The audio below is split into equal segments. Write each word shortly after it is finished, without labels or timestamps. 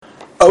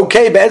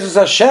Okay, Be'ezus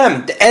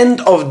Hashem, the end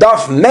of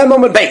Daf Mem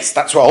Omid Beis.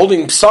 That's what we're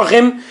holding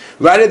Psachim,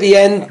 right at the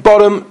end,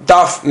 bottom,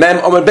 Daf Mem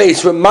Omid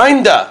Beis.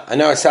 Reminder, I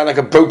know I sound like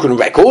a broken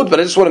record, but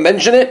I just want to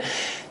mention it,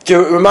 to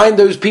remind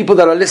those people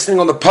that are listening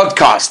on the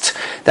podcast,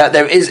 that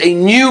there is a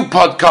new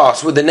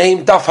podcast with the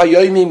name Daf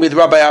HaYomim with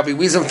Rabbi Avi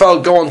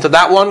Wiesenfeld. Go on to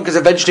that one, because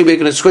eventually we're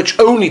going to switch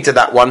only to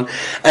that one,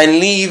 and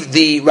leave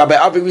the Rabbi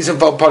Avi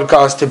Wiesenfeld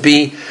podcast to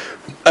be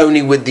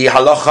only with the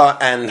Halacha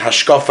and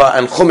Hashkafa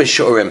and Chumash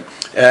Shurim.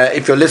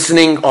 If you're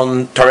listening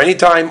on Torah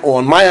Anytime or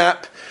on my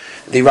app,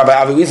 the Rabbi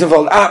Avi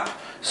Wiesenfeld app,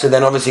 so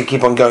then obviously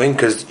keep on going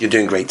because you're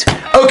doing great.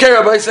 Okay,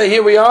 Rabbi, so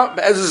here we are,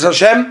 Be'ezus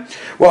Hashem.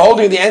 We're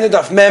holding the end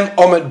of Mem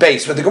Omid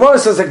Beis. But the Gemara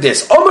says like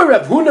this: Omer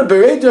Rav Huna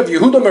bereid Rav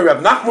Yehuda mer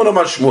Rav Nachman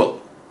Omer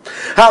Shmuel.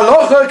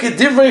 Halacha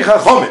kedivrei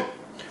chachomim.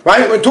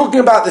 Right, we're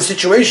talking about the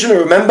situation.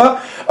 Remember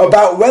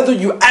about whether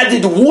you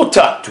added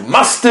water to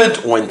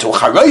mustard or into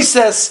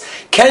charaises.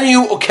 Can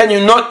you or can you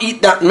not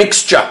eat that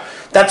mixture?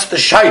 That's the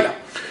shaila.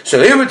 So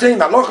here we're saying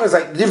that halacha is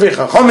like divrei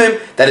chachomim,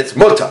 that it's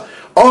mutter.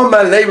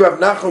 Omar le Rav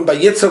Nachman by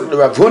Yitzchak le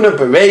Rav Huna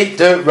berei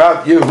de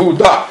Rav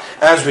Yehuda.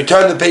 As we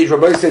turn the page,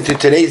 Rabbi said to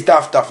today's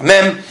daf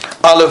Mem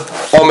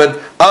Aleph Omid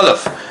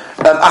Aleph.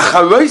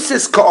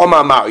 Acharaisis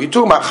ka'omar mar. You're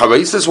talking about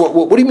charaisis.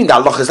 What do you mean? The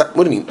halacha is that?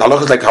 What do you mean? The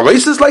halacha is like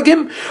charaisis like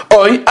him,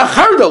 or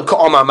achardal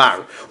ka'omar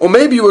mar, or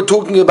maybe you were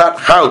talking about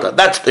harda.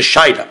 That's the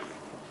shaida.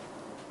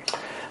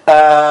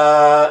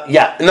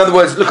 In other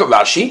words, look at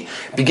Rashi.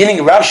 Beginning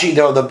of Rashi,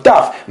 there the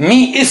daf.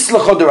 Mi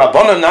islacha de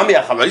rabbanan nami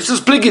acharaisis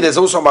pligi. There's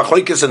also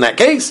machlokes in that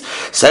case.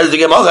 Says the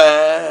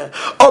Gemara.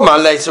 Omar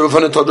leisa Rav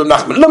Huna told Rav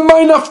Nachman.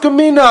 Lemay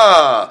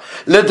nafkamina.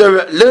 Le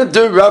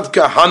Rav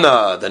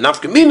Kahana. The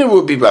nafkamina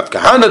would be Rav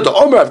Kahana. The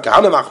Omar Rav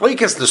Kahana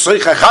machlokes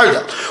l'soicha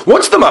charda.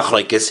 What's the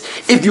machlokes?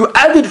 If you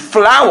added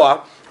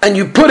flour and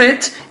you put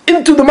it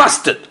into the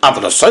mustard.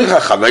 Everybody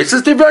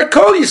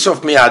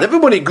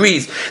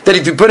agrees that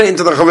if you put it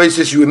into the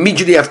chavesis, you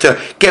immediately have to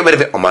get rid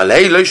of it.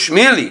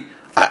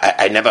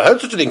 I never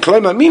heard such a thing.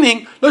 Kloima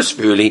meaning lo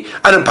shvirli.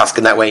 I don't pass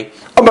it that way.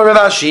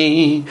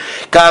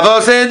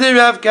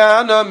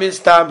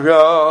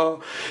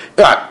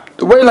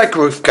 The way like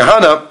Rav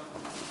Kahana.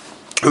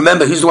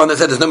 Remember, who's the one that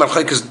said there's no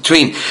machlokes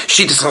between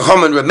Shitas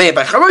Chacham and Reb Meir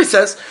by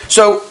Charaises?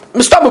 So,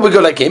 Mustaba would go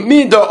like him.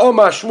 Mida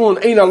Omar Shmuel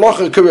Ein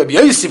Halacha Ke Reb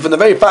Yosi. From the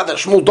very fact that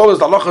Shmuel told us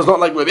the halacha is not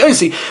like Reb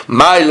Yosi.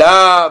 My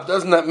love,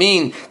 doesn't that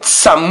mean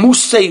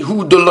Tzamusei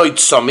Hu Deloit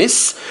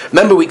Somis?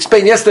 Remember, we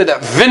explained yesterday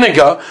that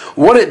vinegar,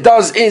 what it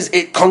does is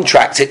it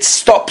contracts, it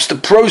stops the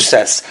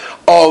process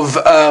of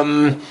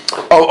the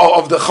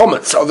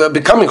chometz, of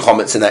becoming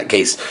chometz in that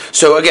case.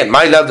 So again,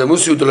 my love, the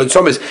Musu Deloit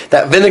Somis,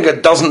 that vinegar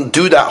doesn't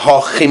do that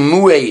ha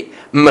chimue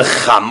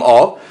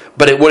mechamah,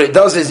 but what it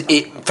does is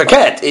it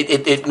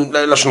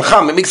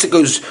makes it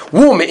goes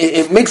warm,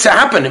 it makes it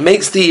happen, it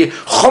makes the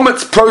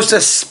chometz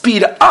process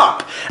speed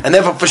up, and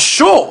therefore for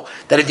sure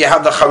that if you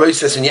have the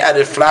charaises and you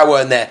added flour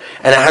in there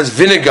and it has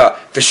vinegar,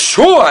 for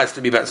sure it has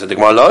to be better. So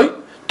maybe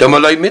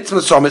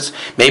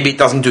it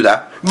doesn't do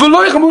that,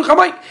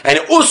 and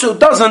it also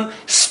doesn't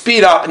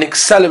speed up and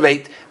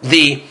accelerate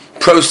the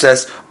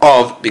process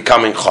of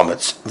becoming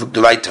chometz.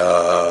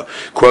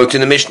 Quote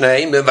in the Mishnah,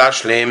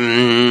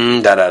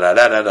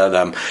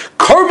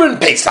 Korban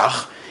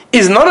Pesach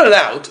is not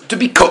allowed to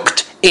be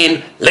cooked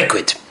in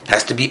liquid. It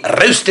has to be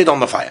roasted on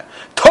the fire.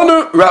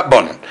 Tonu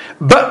Rabbanan.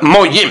 But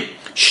Moyim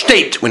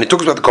state, when it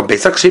talks about the Korban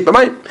Pesach,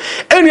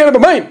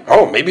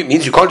 maybe it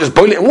means you can't just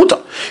boil it in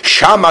water.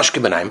 Shamash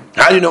kibanayim.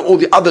 How do you know all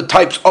the other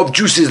types of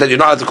juices that you're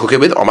not allowed to cook it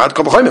with? What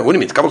do you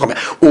mean?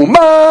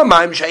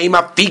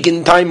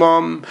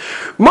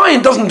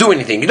 Mine doesn't do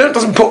anything. It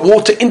doesn't put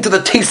water into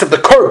the taste of the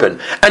korban.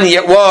 And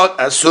yet what?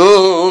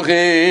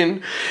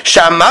 Asurin.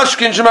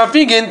 Shamashkin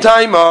shemafigin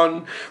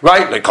taimon.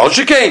 Right? Like kol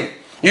shekain.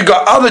 You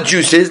got other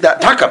juices that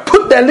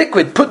put their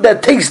liquid, put their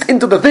taste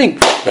into the thing.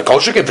 The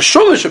kol shekain for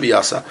sure there should be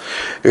yasa.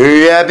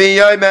 Rabbi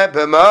Yomer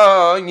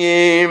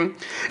b'mayim,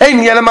 ein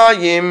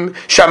yelamayim,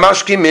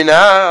 shamashki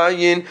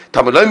minayin,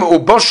 tamulayim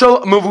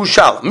uboshel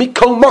muvushal,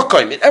 mikol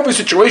mokoim. In every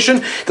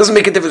situation, it doesn't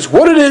make a difference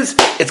what it is.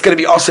 It's going to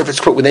be also if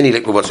it's cooked with any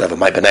liquid whatsoever.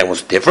 My benay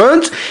was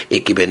different.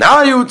 Iki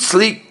benayut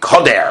sli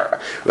koder.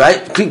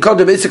 Right? Kli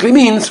koder basically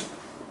means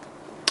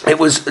it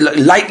was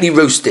lightly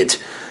roasted.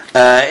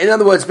 In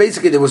other words,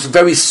 basically there was a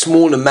very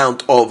small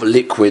amount of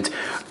liquid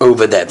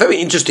over there. Very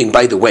interesting,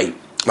 by the way,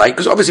 right?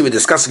 Because obviously we're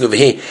discussing over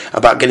here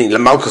about getting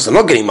malchus and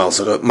not getting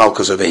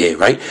malchus over here,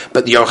 right?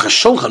 But the Aruch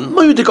HaShulchan,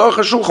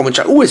 which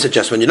I always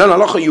suggest, when you learn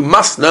halacha, you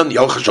must learn the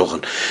Aruch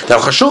HaShulchan. The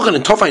Aruch HaShulchan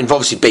in Tofah and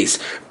obviously base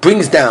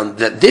brings down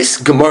that this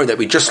Gemara that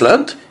we just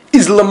learned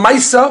is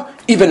Lamaisa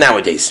even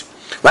nowadays,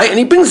 right? And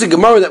he brings the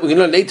Gemara that we're going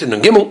to learn later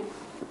in Gimel,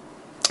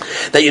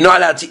 that you're not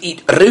allowed to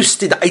eat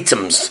roasted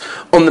items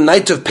on the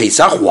night of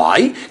Pesach.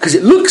 Why? Because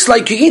it looks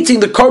like you're eating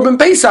the Korban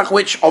Pesach,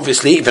 which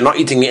obviously, if you're not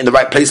eating it in the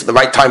right place at the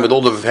right time with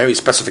all the various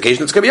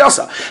specifications, it's going to be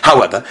asa.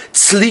 However,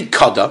 tzli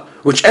kada,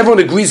 which everyone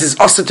agrees is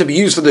asa to be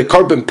used for the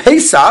Korban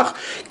Pesach,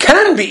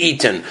 can be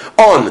eaten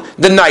on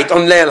the night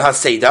on Leil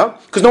HaSeder,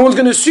 because no one's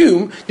going to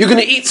assume you're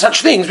going to eat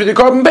such things with the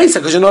Korban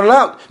Pesach, because you're not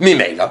allowed.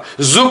 Mimela,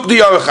 zuk di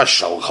aruch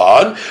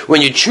HaShulchan,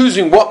 when you're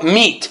choosing what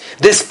meat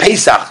this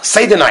Pesach,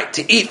 Seder night,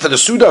 to eat for the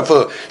Suda,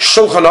 for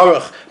Shulchan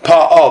Aruch,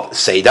 part of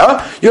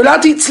Seder, you're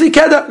allowed to eat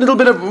slikeda, a little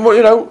bit of,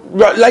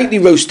 lightly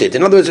roasted.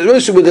 In other words,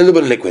 roasted with a little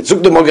bit of liquid.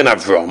 Zuk the Mogan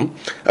Avrom,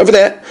 over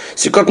there,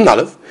 Sukkot and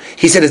Aleph,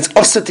 he said it's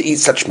asa to eat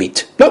such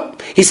meat. No,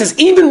 he says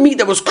even meat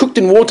that was cooked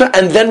in water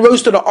and then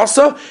roasted are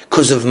asa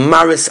because of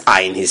maris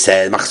ayin. He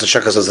said, Machzor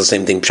Shachar says the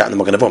same thing, Pshat in the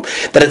Mogan Avrom,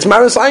 that it's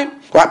maris ayin.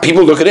 Right,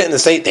 people look at it and they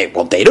say, they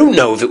don't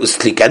know if it was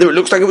slikeda, it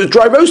looks like it was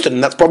dry roasted,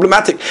 and that's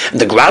problematic. And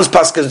the Graz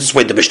Paska is this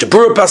way, the Mishnah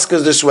Berurah Paska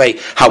is this way.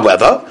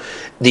 However,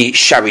 the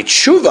Sharit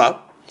Shuvah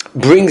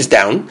brings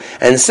down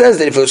and says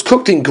that if it was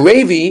cooked in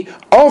gravy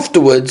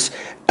afterwards,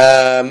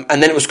 and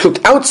then it was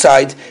cooked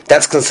outside,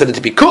 that's considered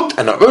to be cooked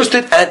and not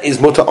roasted, and is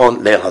mutter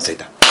on Leil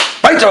HaSeder.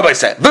 Right, Rabbi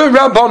said, the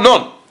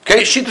Rabbanon.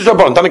 Okay, Shittus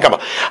Rabbanon, Tanakama.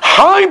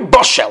 Hi,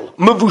 Boshel,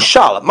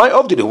 Mavushal. My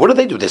Ovdidu, what do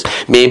they do this?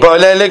 Mi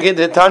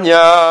Boile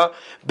Tanya.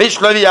 If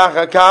a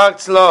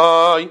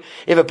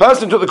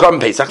person took the Korban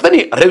Pesach, then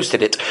he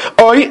roasted it.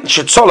 Or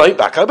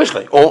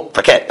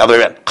forget, other way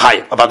around.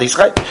 I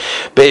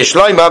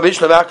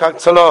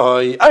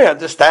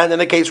understand in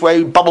a case where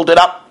he bubbled it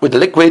up with the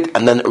liquid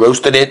and then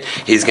roasted it,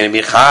 he's going to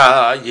be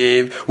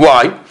chayiv.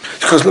 Why?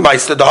 Because the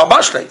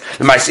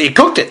Maisa he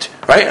cooked it,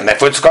 right? And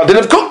therefore it's called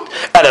didn't have cooked.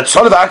 And at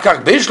Tzol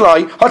V'Akach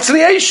Bishlai,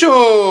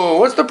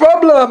 what's the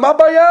problem?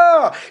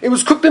 It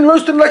was cooked and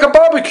roasted like a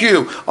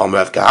barbecue.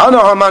 Rav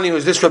Kahana Hamani, who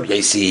is this Rabbi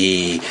Yasi?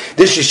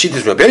 This is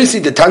Shittas Rabbi Yasi.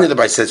 The Tanya the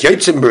Bible says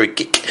Yotzim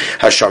Berikik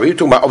Hashari. We're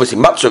talking about obviously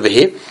matzah over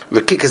here.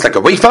 Rikik is like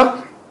a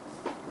wafer,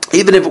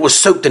 even if it was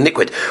soaked in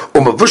liquid.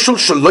 Right?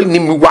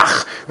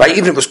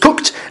 Even if it was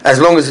cooked, as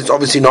long as it's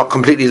obviously not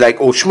completely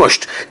like all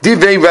shmushed.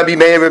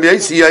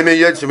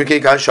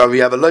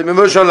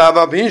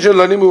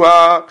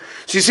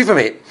 So you see from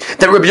here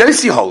that Rabbi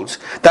Yossi holds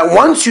that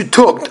once you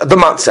took the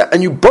matzah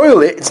and you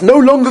boil it, it's no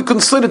longer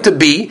considered to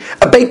be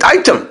a baked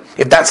item.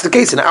 If that's the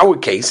case, in our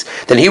case,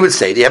 then he would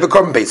say they have a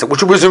Korban Pesach,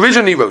 which was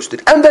originally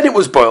roasted, and then it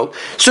was boiled.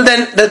 So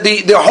then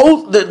the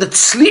whole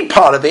sleep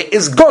part of it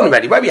is gone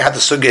already. Right? We have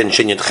the sugya and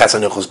shinyan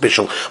chesan uchos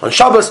bishul on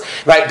Shabbos,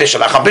 right? Bishul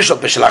acha bishul,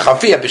 bishul acha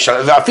afiyah,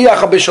 bishul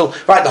acha bishul.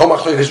 Right? The whole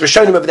machlokes is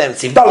rishonim over there in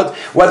Siv Dalet,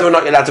 whether or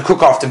not you're allowed to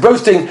cook after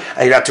roasting,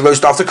 and you're allowed to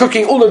roast after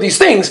cooking. All of these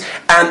things,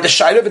 and the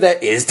shaila over there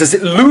is: does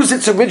it lose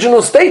its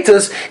original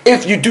status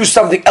if you do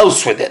something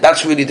else with it?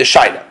 That's really the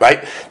shaila,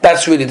 right?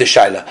 That's really the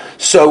shaila.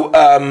 So.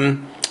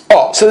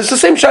 So it's the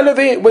same shaila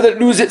over here, whether it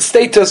loses its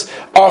status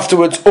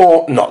afterwards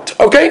or not.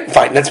 Okay,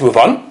 fine, let's move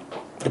on.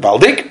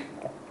 Baldik.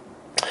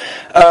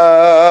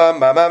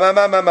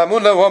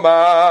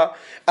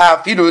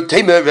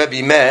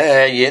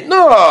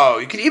 No,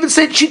 you can even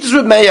say Shittas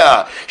Reb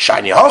Meir.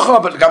 Shiny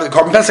Hocha, but the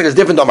Korban Pesach is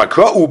different on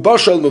Makra.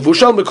 Uboshel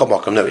Mevushel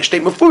Mekomokim. No, it's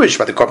state Mefurish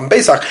by the Korban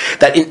Pesach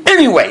that in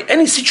any way,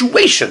 any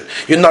situation,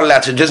 you're not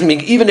allowed to. Doesn't mean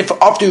even if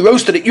after you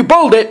roasted it, you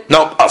boiled it.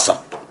 No, asa.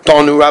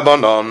 Tonu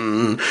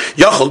Rabbanon.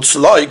 Yachol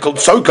Tzlai called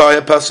Sokai,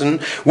 a person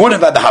would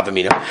have had the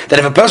Havamina that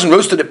if a person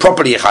roasted it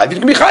properly, he's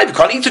going to be chayiv. You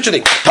can't eat such a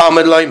thing.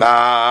 Talmud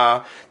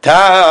Loima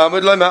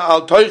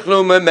al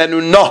Toichlu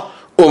Memenu no.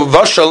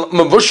 Uvashal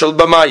Mavushal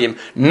Bamayim.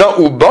 No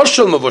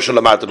Ubashal Mavushal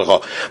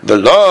Amatadcha. The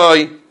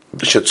Loi.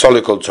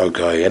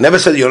 I never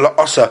said you're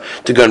asa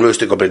to go and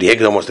roast it completely.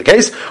 Here almost the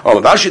case.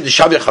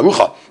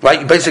 Right?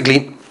 You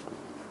basically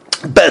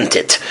burnt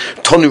it.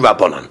 Tonu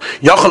Rabbanan.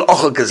 Yachal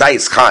ochel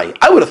kezayis chai.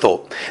 I would have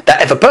thought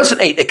that if a person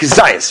ate a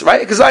kezayis,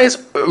 right? A kezayis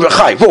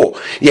chai, raw.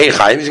 Yeh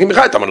chai, he's going to be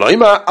chai. Tamar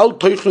loima, al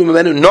toichlu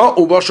memenu, no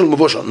ubashal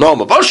mavushal. No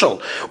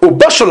mavushal.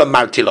 Ubashal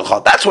amarti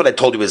lecha. That's what I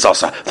told you is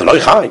asa. The loy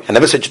chai. I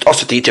never said it's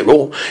asa to eat it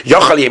raw.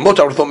 Yachal yeh mutar.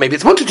 I would have thought maybe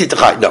it's mutar to eat the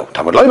chai. No.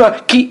 Tamar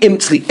loima, ki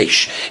imtzli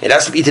eish. It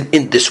has to be eaten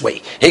in this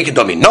way. Hey,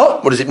 kedomi,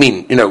 no? What does it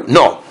mean? No.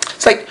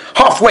 It's like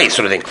halfway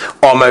sort of thing.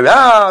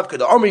 Omarav,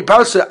 kada omri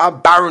pausa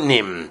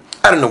abarnim.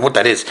 I don't know what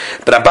that is,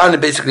 but Abana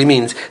basically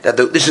means that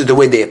this is the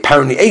way they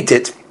apparently ate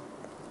it.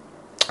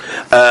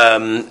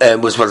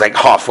 Was like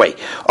halfway.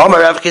 What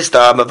happens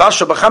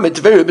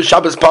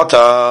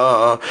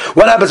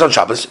on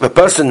Shabbos if a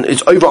person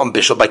is over on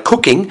Bishul by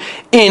cooking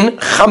in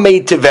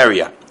Chamei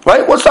Tiveria?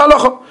 Right? What's the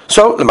halacha?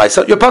 So,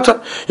 you're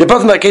potter. You're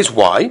potter in that case.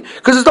 Why?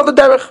 Because it's not the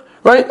derech.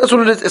 Right? That's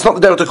what it is. It's not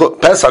the derech to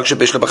cook. Pesach should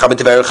be b'chamet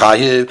tiver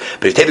chayiv.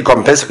 But if you take the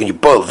Korban Pesach and you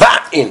boil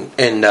that in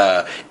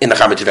the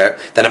chamet tiver,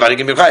 then about it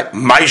can be chayiv.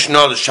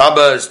 Maishno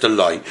Shabbos to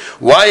lie.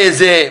 Why is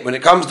it when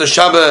it comes to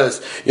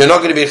Shabbos you're not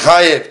going to be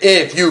chayiv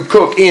if you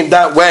cook in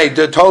that way?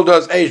 They told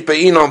us eish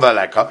be'inon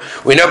v'aleka.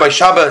 We know by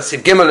Shabbos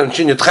if Gimel and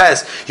Shin Yud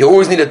Ches you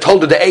always need a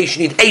tolda the eish.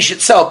 You need eish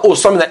itself or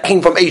something that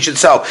came from eish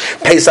itself.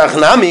 Pesach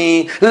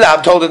nami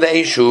lab tolda the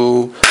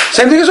eishu.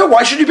 Same thing as well.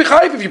 Why should you be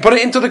chayiv if you put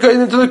it into the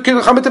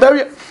chamet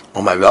tiver?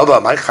 Oh my Rav,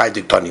 Ava, my chayiv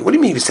diktani. What do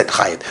you mean we said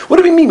chayiv? What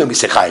do we mean when we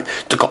say chayiv?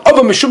 To go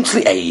over mishum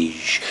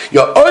tzli'eish.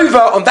 You're over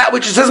on that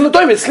which it says in the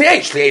Torah. It's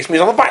tzli'eish. Tzli'eish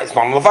means on the fire. It's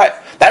not on the fire.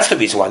 That's the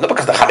reason why. Not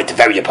because the chayiv to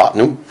vary apart.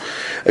 No.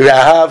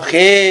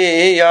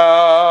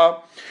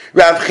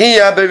 Rav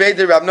Chia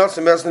beredet Rav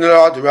Nosson Merson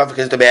Lord Rav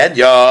Chisda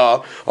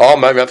be'edya. Oh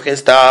my Rav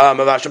Chisda,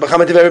 Mavasha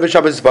b'chamet v'eri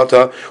b'Shabbos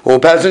b'ata. Who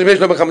passes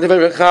b'Mishlo b'chamet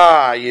v'eri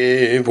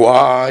chayiv.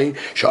 Why?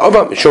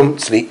 She'ova mishum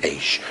tzli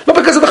eish. Not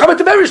because of the chamet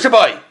v'eri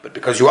shabai, but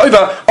because you're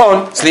over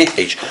on tzli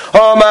eish.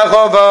 Oh my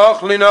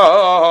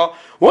chavach.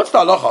 What's the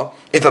halacha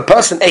if a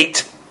person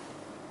ate?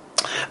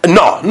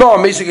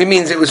 No basically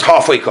means it was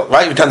halfway cooked,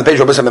 right? You turn the page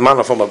of a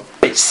manna from a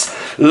base.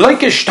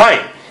 Like a stein,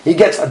 he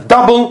gets a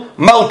double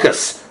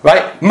malchus,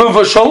 right?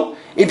 Muvashal.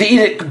 If you eat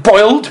it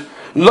boiled,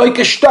 like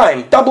a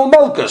stein, double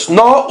malchus.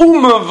 No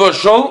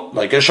umavashal,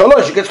 like a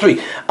shalosh, you get 3.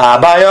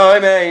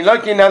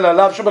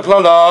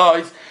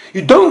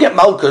 You don't get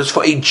malchus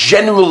for a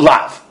general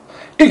lav.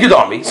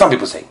 Igudami, some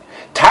people say.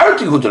 Tarati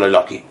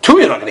hudalaki. 2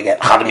 you're not going to get.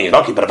 Chadami you're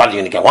lucky, but about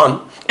you're going to get 1.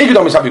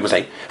 Igudami, some people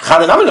say.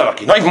 Chadanami you're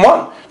lucky, not even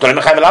 1. Don't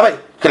have lave.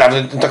 Could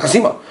have the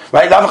chasima,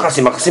 right? Lava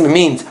chasima. Chasima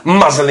means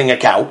muzzling a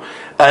cow,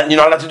 and you're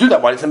not allowed to do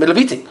that while it's in the middle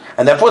of eating,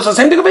 and therefore it's the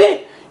same thing over here.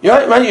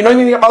 You're right? You're not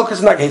even going to get malchus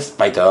in that case.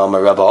 We're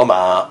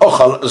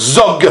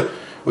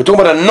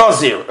talking about a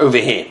nazir over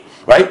here,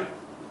 right?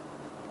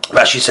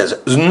 Rashi says,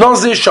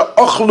 nazir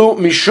sha'ochlu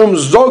mishum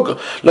zog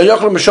la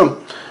yochlu mishum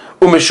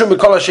umishum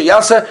b'kol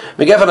ha'sheyasa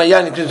megefen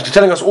hayan.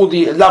 Telling us all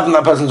the love in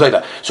that person's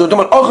over. So we're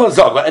talking about ochel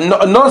zog, and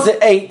a nazir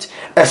ate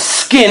a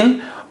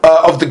skin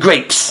of the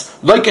grapes,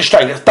 like a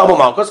stein, it's double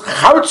malchus.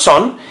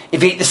 Chartzon,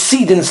 if you eat the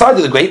seed inside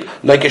of the grape,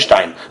 like a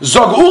stein.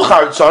 Zog u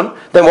chartzon,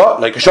 then what?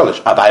 Like a sholish.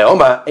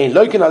 Abayoma ain't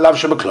loikin alav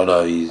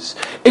shemeklodois.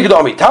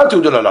 Igdami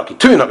tatu dulalaki.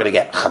 2 you're not going to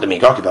get. Chadami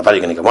gaki, but you're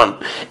going to get 1.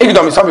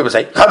 Igdami, some people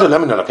say chadu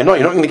leminalaki. No,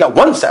 you're not going to get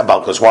 1 set of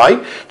malchus. Why?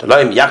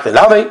 Toloim yak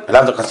lave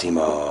alav the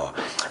chasima.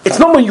 It's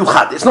not when you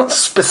had. It's not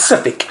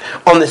specific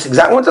on this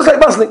exact one. Just like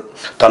basling.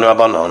 Tanu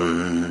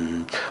abanon.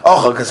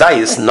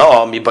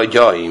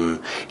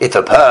 If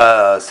a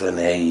person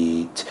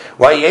ate,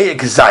 why he ate a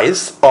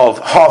kazayis of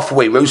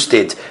halfway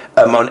roasted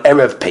on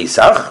Erev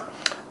Pesach,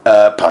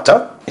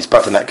 pata, it's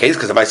pata in that case,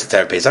 because the vice is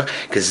Erev Pesach,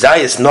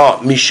 kazayis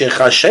not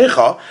mishecha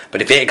shecha,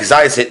 but if he ate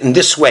kazayis it in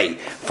this way,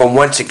 from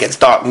once it gets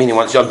dark, meaning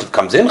once Yom Tov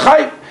comes in,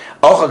 chay,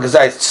 ocha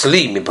kazayis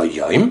tzli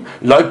mibayim,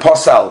 loy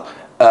posal,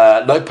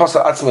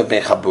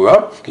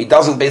 he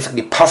doesn't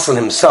basically puzzle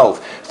himself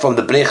from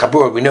the Bnei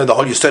Chabura. We know the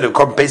whole story of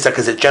Korban Pesach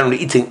is it's generally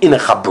eating in a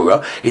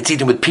Chabura. It's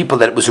eating with people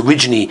that it was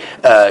originally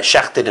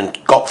shechted and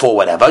got for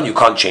whatever, and you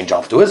can't change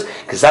afterwards.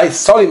 Because I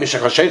saw him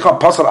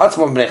puzzle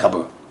atzma Bnei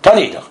Chabura.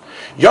 Tani idach.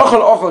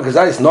 Yochel ochel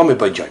kazayis nomi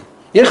b'joim.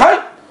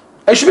 Yechai.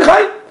 I should be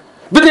chai.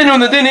 But then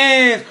the din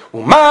is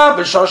uma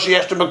b'shashi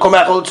yeshtu b'kom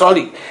echol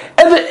tzali.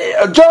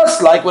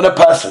 Just like when a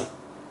person,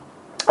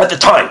 at the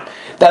time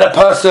that a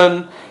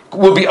person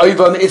will be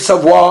over on the issa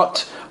of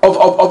what? Of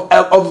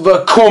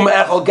kum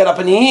echol, get up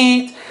and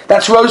eat.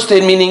 That's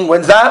roasted, meaning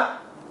when's that?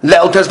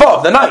 Leil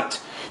Tezvav, the night.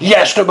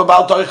 Yeshnu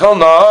b'bal toichel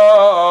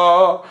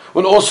na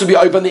will also be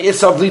over on the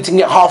issa of eating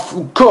it half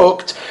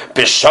cooked.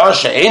 B'shah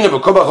she'enu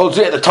b'kum echol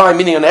tzli, at the time,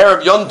 meaning on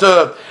Erev Yom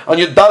Tov, on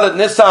your Dalet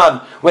Nisan,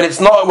 when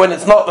it's not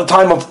the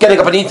time of getting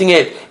up and eating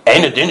it.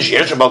 Ein din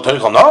she'yeshnu b'bal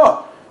toichel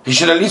na. He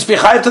should at least be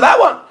chayav to that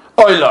one.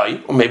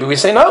 Or maybe we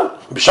say no.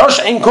 Which is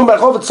an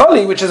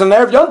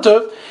Erev Yom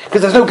Tov,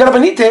 because there's no get up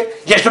and eat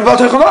it. Yesh no b'al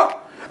toichel no.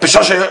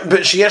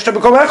 Sheyesh no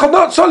b'kom echol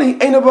no. Tzoli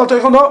ain't no b'al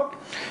toichel no.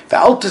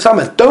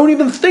 Don't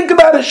even think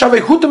about it. Shavei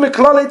huta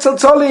miklalei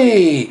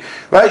tzaltzali.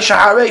 Right?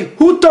 Shaharei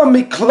huta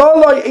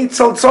miklalei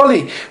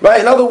tzaltzali. Right?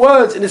 In other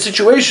words, in a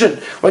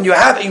situation when you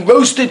have a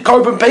roasted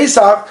Korban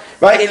Pesach,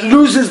 right, it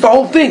loses the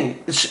whole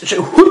thing. It's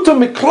huta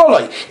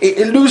miklalei.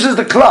 It loses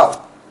the klal.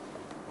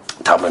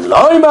 Tamen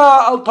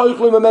loima al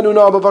toichlu memenu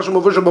na b'vashim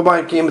u'vushim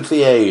b'mayim ki im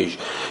tzli'esh.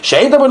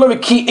 She'ein tamen loima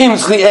ki im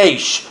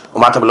tzli'esh.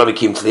 U'ma tamen loima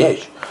ki im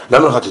tzli'esh.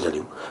 Lema l'chati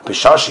telu.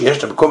 B'shah she'yesh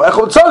t'bekum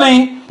echol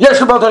tzali, yesh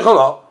t'bal toichel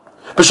na.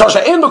 B'shah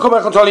she'ein bekum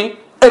echol tzali,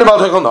 ein b'al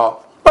toichel na.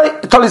 Right?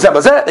 Tali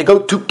zeh, they go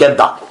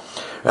together.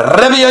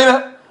 Revi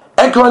yoyme,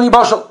 ekrani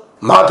bashal.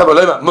 Ma tamen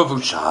loima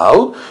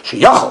muvushal,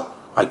 she'yachol.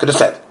 I could have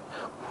said.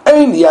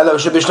 Ein yellow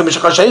she'bishlam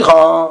b'shachar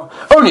she'icha.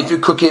 Only if you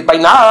cook it by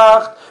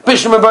nacht.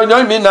 It's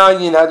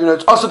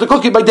also to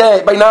cook it by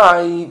day, by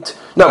night.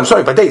 No, I'm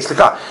sorry, by day.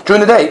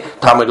 During the day,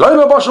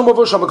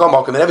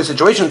 in every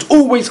situation, it's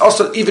always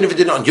also, even if it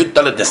didn't on Yud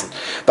Dalet Nisan.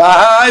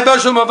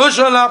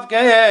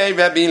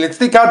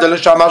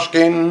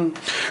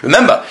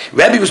 Remember,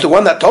 Rebbe was the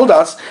one that told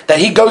us that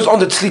he goes on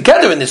the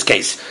tzlikeder in this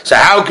case. So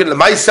how can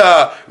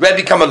Lemaisa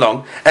Rebbe come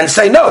along and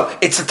say no?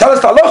 It's to tell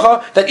us the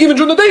halacha that even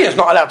during the day it's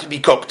not allowed to be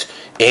cooked.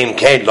 In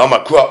Kain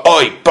Lama Kra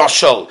Oi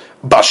Bashal.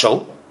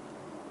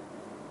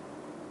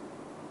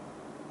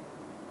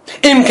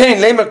 Im kain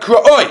lema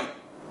kra'oi.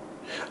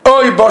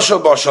 Oi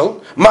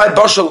boshel, my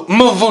boshel,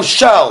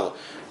 muvushal.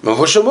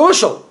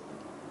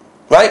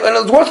 Right?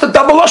 And what's the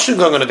double lashon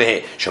going on over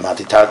here?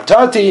 Shamati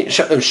tarti,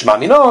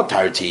 shmami no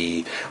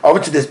tarti.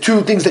 Obviously, there's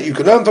two things that you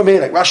can learn from here.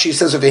 Like Rashi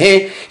says over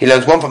here, he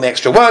learns one from the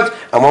extra word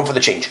and one for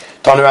the change.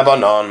 Tanu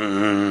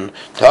Rabbanon,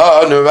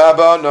 Tanu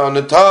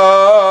Rabbanon,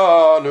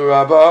 Tanu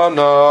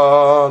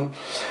Rabbanon.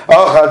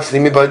 Achad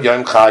slimi bad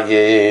yom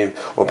chayiv.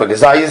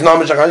 Upagazai is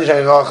nam shachani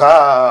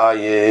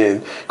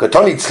chayiv.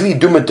 Katoni tzli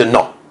dumet de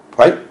no.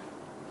 Right?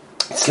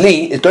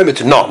 Tzli is doing it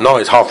to no. No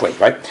is halfway,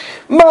 right?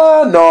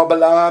 Ma no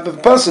balav. If a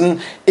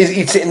person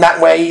eats it in that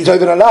way, he's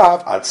over a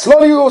lav. Al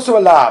tzloli also a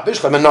lav.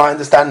 Bishlam no, I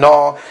understand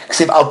no.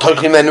 Ksiv al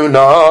tochim enu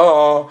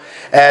no.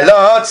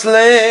 Ela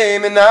tzli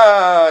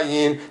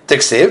minayin.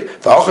 Tiksiv.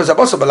 V'achaz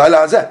abosa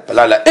balayla hazeh.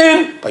 Balayla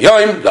in.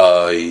 Bayoim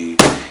lai.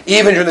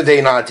 Even during the day,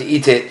 you're not allowed to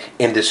eat it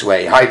in this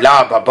way. Hai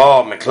lav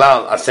baba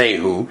meklal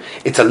asehu.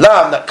 It's a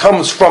lav that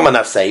comes from an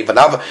asay.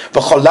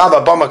 V'chol lav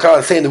baba meklal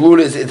asay. The rule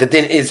is the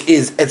din is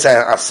it's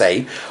an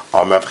asay.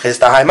 Rav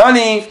Chisda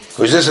Haimani,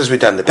 who's this as we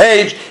turn the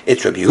page,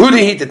 it's Rabbi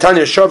Yehudi, the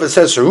Tanya Shova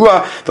says,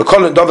 Sarua,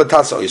 v'kolon dova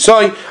tasa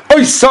oisoi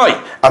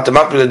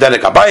atamat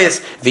b'lededek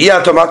abayis,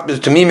 v'yah atamat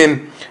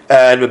b'tumimim,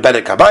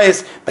 b'bedek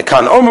abayis,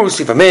 mekan omer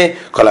usifameh,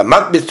 kol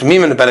amat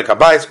b'tumimim b'bedek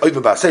abayis,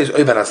 oiva b'asei,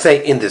 oiva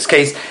b'asei, in this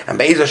case, and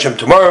Be'ez Hashem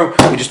tomorrow,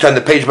 we just turned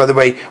the page, by the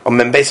way, on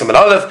Membeis Amud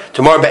Aleph,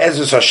 tomorrow Be'ez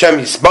Hashem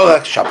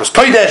Yisbarach, Shabbos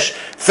Kodesh,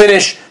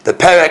 finish the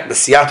Perek, the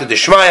Siyata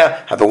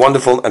Deshmaya, have a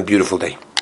wonderful and beautiful day.